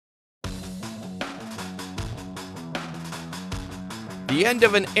the end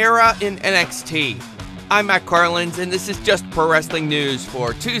of an era in NXT. I'm Matt Carlins, and this is Just Pro Wrestling News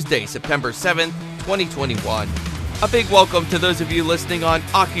for Tuesday, September 7th, 2021. A big welcome to those of you listening on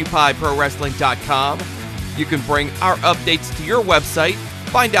OccupyProWrestling.com. You can bring our updates to your website.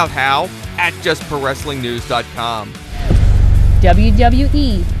 Find out how at JustProWrestlingNews.com.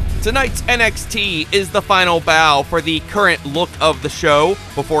 WWE. Tonight's NXT is the final bow for the current look of the show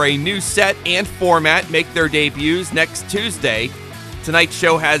before a new set and format make their debuts next Tuesday. Tonight's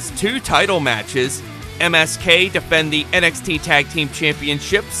show has two title matches. MSK defend the NXT Tag Team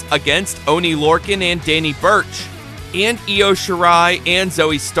Championships against Oni Lorcan and Danny Burch. And Io Shirai and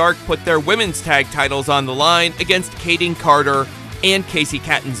Zoe Stark put their women's tag titles on the line against Kaden Carter and Kacy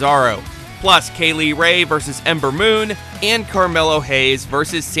Catanzaro. Plus, Kaylee Ray versus Ember Moon, and Carmelo Hayes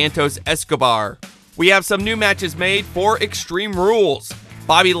versus Santos Escobar. We have some new matches made for Extreme Rules.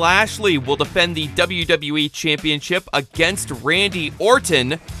 Bobby Lashley will defend the WWE Championship against Randy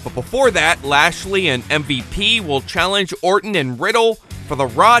Orton, but before that, Lashley and MVP will challenge Orton and Riddle for the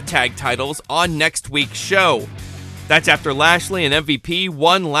Raw Tag titles on next week's show. That's after Lashley and MVP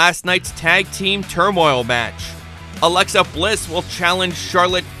won last night's Tag Team Turmoil match. Alexa Bliss will challenge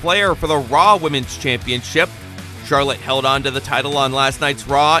Charlotte Flair for the Raw Women's Championship. Charlotte held on to the title on last night's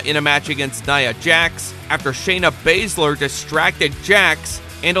Raw in a match against Nia Jax after Shayna Baszler distracted Jax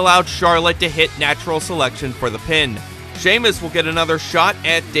and allowed Charlotte to hit natural selection for the pin. Sheamus will get another shot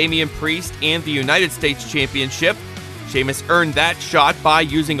at Damian Priest and the United States Championship. Sheamus earned that shot by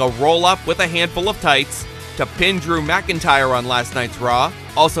using a roll-up with a handful of tights to pin Drew McIntyre on last night's Raw.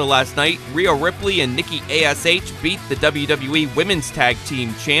 Also last night, Rhea Ripley and Nikki ASH beat the WWE Women's Tag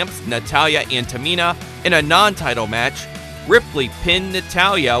Team Champs Natalya and Tamina in a non-title match. Ripley pinned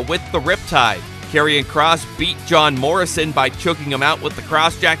Natalya with the Riptide. Karrion Kross beat John Morrison by choking him out with the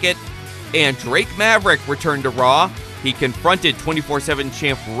Cross Jacket. And Drake Maverick returned to Raw. He confronted 24/7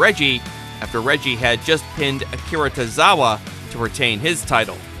 champ Reggie after Reggie had just pinned Akira Tozawa to retain his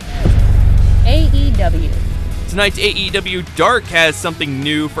title. AEW. Tonight's AEW Dark has something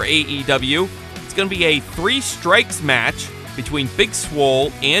new for AEW. It's going to be a 3 strikes match between Big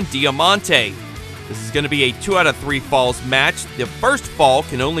Swole and Diamante. This is going to be a 2 out of 3 falls match. The first fall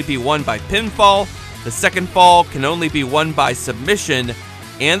can only be won by pinfall, the second fall can only be won by submission,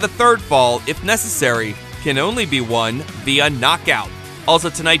 and the third fall, if necessary, can only be won via knockout. Also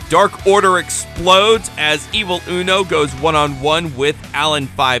tonight, Dark Order explodes as Evil Uno goes one-on-one with Allen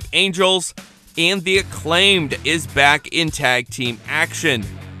 5 Angels. And The Acclaimed is back in tag team action.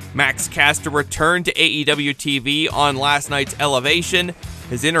 Max Caster returned to AEW TV on last night's Elevation.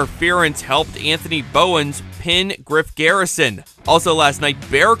 His interference helped Anthony Bowens pin Griff Garrison. Also last night,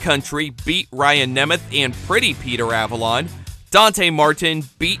 Bear Country beat Ryan Nemeth and Pretty Peter Avalon. Dante Martin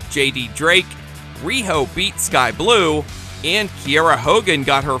beat JD Drake. Riho beat Sky Blue. And Kiera Hogan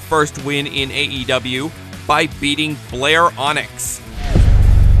got her first win in AEW by beating Blair Onyx.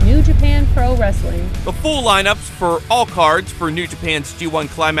 New Japan Pro Wrestling. The full lineups for all cards for New Japan's G1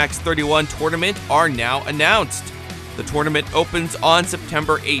 Climax 31 tournament are now announced. The tournament opens on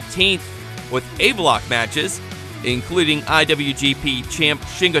September 18th with A-Block matches, including IWGP champ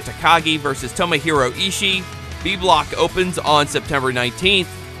Shingo Takagi versus Tomohiro Ishii. B-Block opens on September 19th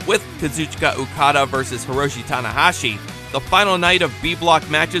with Kazuchika Okada versus Hiroshi Tanahashi. The final night of B-Block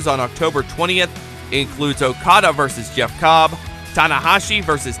matches on October 20th includes Okada versus Jeff Cobb, Tanahashi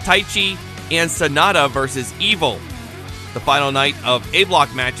versus Taichi, and Sanada versus Evil. The final night of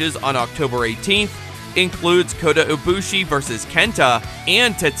A-Block matches on October 18th includes Kota Ibushi versus Kenta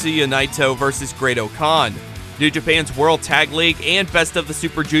and Tetsuya Naito versus Great-O-Khan. New Japan's World Tag League and Best of the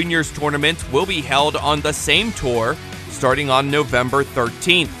Super Juniors tournament will be held on the same tour starting on November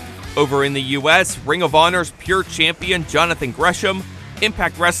 13th. Over in the US, Ring of Honor's Pure Champion Jonathan Gresham,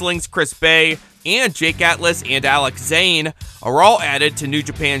 Impact Wrestling's Chris Bay, and Jake Atlas and Alex Zane are all added to New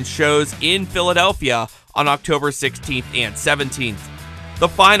Japan shows in Philadelphia on October 16th and 17th. The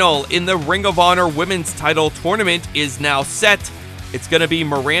final in the Ring of Honor Women's Title Tournament is now set. It's going to be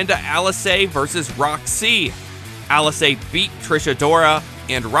Miranda Alice versus Roxy. Alice beat Trisha Dora,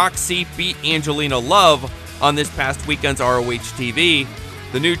 and Roxy beat Angelina Love on this past weekend's ROH TV.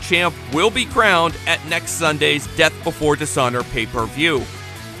 The new champ will be crowned at next Sunday's Death Before Dishonor pay-per-view.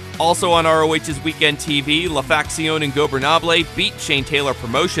 Also on ROH's Weekend TV, La Facción Ingobernable beat Shane Taylor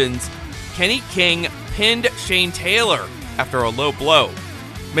Promotions. Kenny King pinned Shane Taylor after a low blow.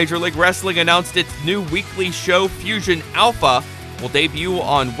 Major League Wrestling announced its new weekly show, Fusion Alpha, will debut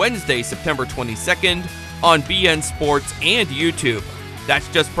on Wednesday, September 22nd on BN Sports and YouTube. That's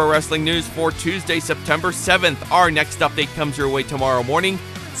Just Pro Wrestling News for Tuesday, September 7th. Our next update comes your way tomorrow morning.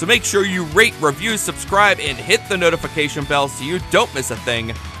 So make sure you rate, review, subscribe, and hit the notification bell so you don't miss a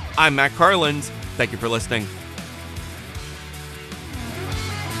thing. I'm Matt Carlins. Thank you for listening.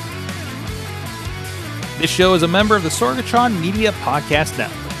 This show is a member of the Sorgatron Media Podcast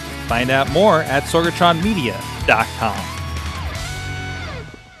Network. Find out more at sorgatronmedia.com.